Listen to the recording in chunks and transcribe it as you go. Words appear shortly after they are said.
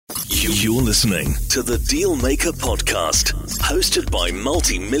You're listening to the Dealmaker Podcast, hosted by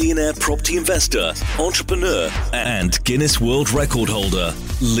multi-millionaire property investor, entrepreneur, and Guinness World Record holder,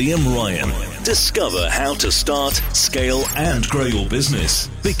 Liam Ryan. Discover how to start, scale, and grow your business.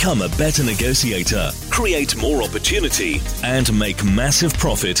 Become a better negotiator, create more opportunity, and make massive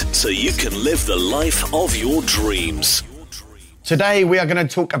profit so you can live the life of your dreams. Today, we are going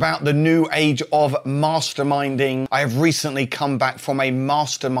to talk about the new age of masterminding. I have recently come back from a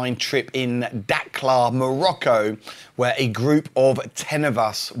mastermind trip in Dakar, Morocco, where a group of 10 of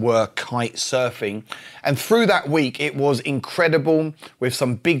us were kite surfing. And through that week, it was incredible with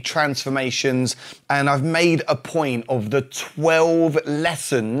some big transformations. And I've made a point of the 12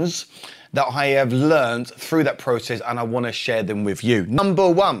 lessons that I have learned through that process, and I want to share them with you. Number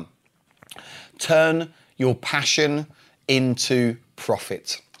one, turn your passion into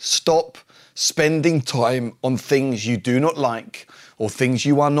profit. Stop spending time on things you do not like or things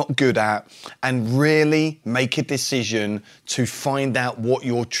you are not good at, and really make a decision to find out what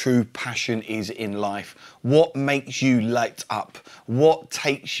your true passion is in life. What makes you light up? What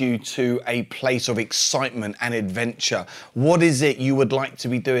takes you to a place of excitement and adventure? What is it you would like to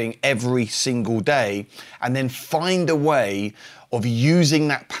be doing every single day? And then find a way of using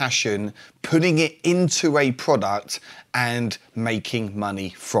that passion, putting it into a product, and making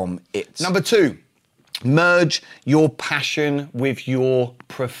money from it. Number two, merge your passion with your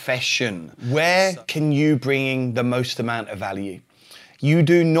profession. Where can you bring in the most amount of value? You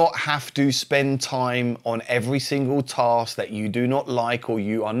do not have to spend time on every single task that you do not like or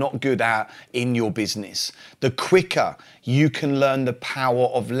you are not good at in your business. The quicker you can learn the power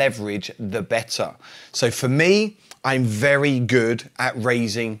of leverage, the better. So for me, I'm very good at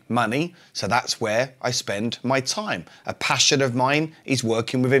raising money, so that's where I spend my time. A passion of mine is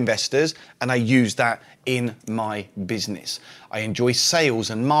working with investors, and I use that in my business. I enjoy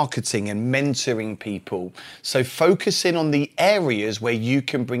sales and marketing and mentoring people. So focusing on the areas where you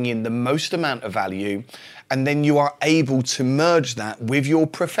can bring in the most amount of value, and then you are able to merge that with your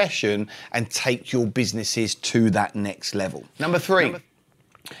profession and take your businesses to that next level. Number three,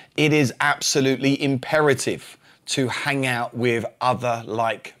 it is absolutely imperative to hang out with other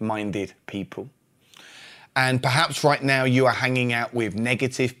like-minded people. And perhaps right now you are hanging out with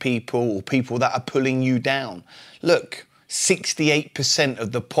negative people or people that are pulling you down. Look, 68%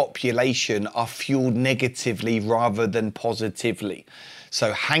 of the population are fueled negatively rather than positively.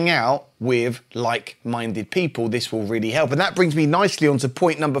 So hang out with like-minded people. This will really help. And that brings me nicely onto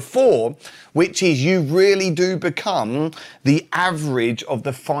point number four, which is you really do become the average of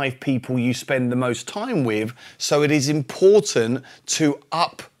the 5 people you spend the most time with. So it is important to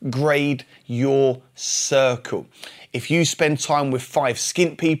upgrade your circle. If you spend time with 5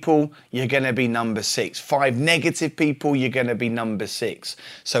 skint people, you're going to be number 6. 5 negative people, you're going to be number 6.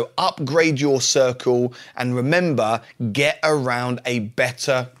 So upgrade your circle, and remember, get around a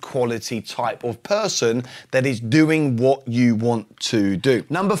better quality type of person that is doing what you want to do.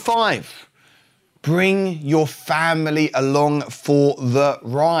 Number 5. Bring your family along for the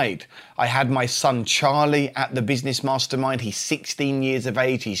ride. I had my son Charlie at the Business Mastermind. He's 16 years of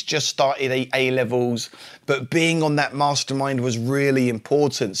age. He's just started A-levels, but being on that mastermind was really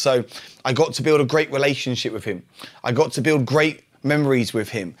important. So I got to build a great relationship with him. I got to build great memories with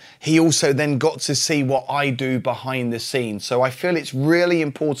him. He also then got to see what I do behind the scenes. So I feel it's really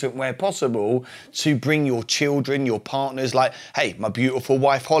important where possible to bring your children, your partners, like, hey, my beautiful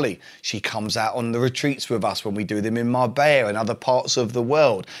wife, Holly, she comes out on the retreats with us when we do them in Marbella and other parts of the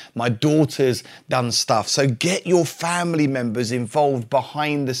world. My daughter's done stuff. So get your family members involved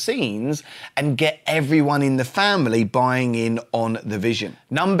behind the scenes and get everyone in the family buying in on the vision.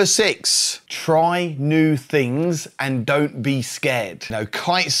 Number 6, try new things and don't be scared.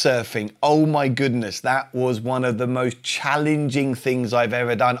 Kite surfing, oh my goodness, that was one of the most challenging things I've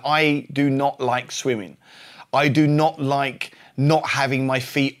ever done. I do not like swimming. I do not like not having my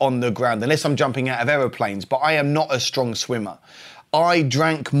feet on the ground, unless I'm jumping out of aeroplanes, but I am not a strong swimmer. I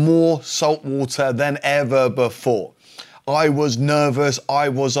drank more salt water than ever before. I was nervous, I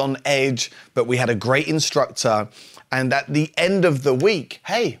was on edge, but we had a great instructor. And at the end of the week,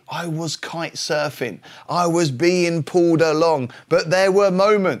 hey, I was kite surfing. I was being pulled along. But there were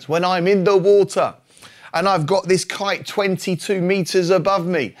moments when I'm in the water and I've got this kite 22 meters above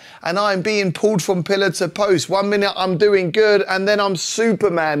me and I'm being pulled from pillar to post. 1 minute I'm doing good and then I'm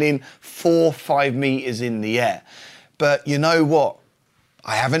Supermaning 4-5 meters in the air. But you know what?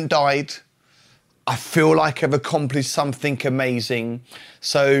 I haven't died. I feel like I've accomplished something amazing.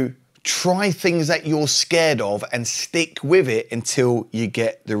 So try things that you're scared of and stick with it until you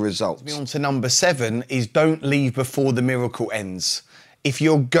get the results. On to number 7 is don't leave before the miracle ends. If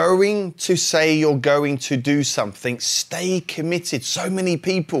you're going to say you're going to do something, stay committed. So many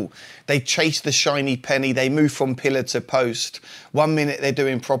people, they chase the shiny penny. They move from pillar to post. 1 minute they're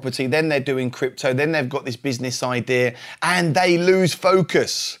doing property, then they're doing crypto, then they've got this business idea and they lose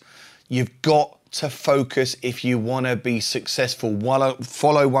focus. You've got to focus if you want to be successful.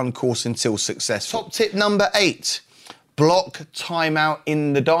 Follow one course until successful. Top tip number 8. Block time out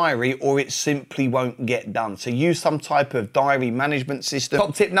in the diary or it simply won't get done. So use some type of diary management system.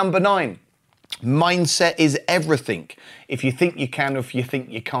 Top tip number 9. Mindset is everything. If you think you can or if you think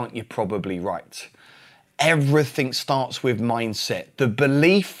you can't, you're probably right. Everything starts with mindset. The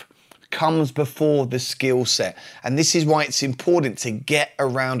belief comes before the skill set. And this is why it's important to get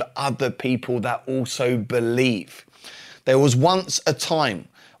around other people that also believe. There was once a time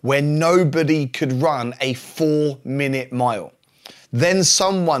where nobody could run a 4-minute mile. Then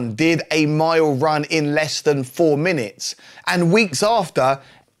someone did a mile run in less than 4 minutes. And weeks after,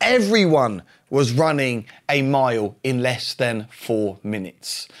 everyone was running a mile in less than 4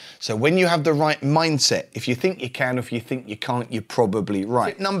 minutes. So when you have the right mindset, if you think you can or if you think you can't, you're probably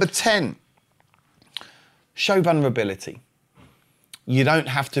right. Tip number 10, show vulnerability. You don't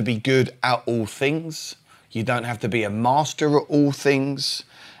have to be good at all things. You don't have to be a master at all things.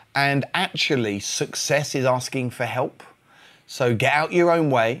 And actually, success is asking for help. So get out your own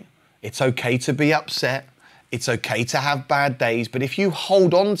way. It's okay to be upset. It's okay to have bad days. But if you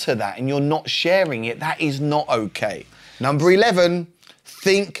hold on to that and you're not sharing it, that is not okay. Number 11,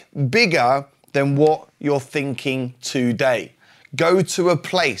 think bigger than what you're thinking today. Go to a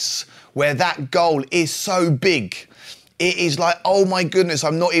place where that goal is so big. It is like, oh my goodness,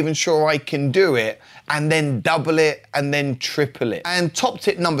 I'm not even sure I can do it. And then double it and then triple it. And top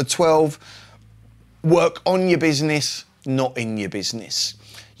tip number 12, work on your business, not in your business.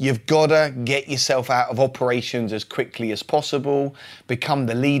 You've got to get yourself out of operations as quickly as possible, become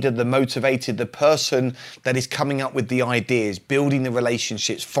the leader, the motivated, the person that is coming up with the ideas, building the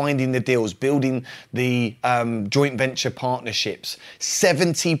relationships, finding the deals, building the joint venture partnerships.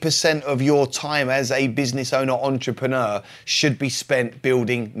 70% of your time as a business owner, entrepreneur should be spent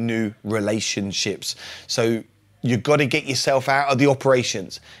building new relationships. So you've got to get yourself out of the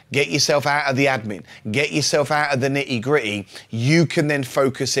operations, get yourself out of the admin, get yourself out of the nitty gritty. You can then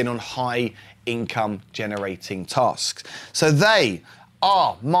focus in on high income generating tasks. So they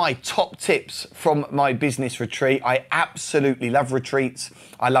are my top tips from my business retreat. I absolutely love retreats.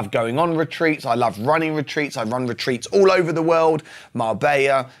 I love going on retreats. I love running retreats. I run retreats all over the world.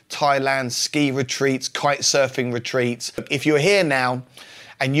 Marbella, Thailand, ski retreats, kite surfing retreats. If you're here now,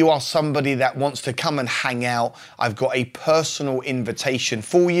 and you are somebody that wants to come and hang out, I've got a personal invitation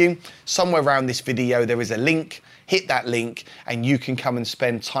for you. Somewhere around this video, there is a link. Hit that link and you can come and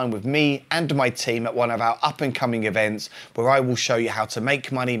spend time with me and my team at one of our up and coming events where I will show you how to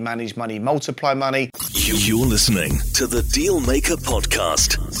make money, manage money, multiply money. You're listening to the Deal Maker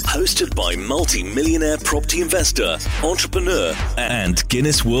Podcast, hosted by multi-millionaire property investor, entrepreneur, and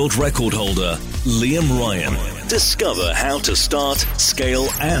Guinness World Record holder, Liam Ryan. Discover how to start, scale,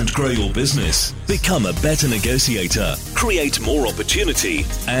 and grow your business. Become a better negotiator, create more opportunity,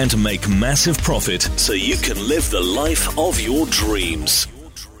 and make massive profit so you can live the life of your dreams.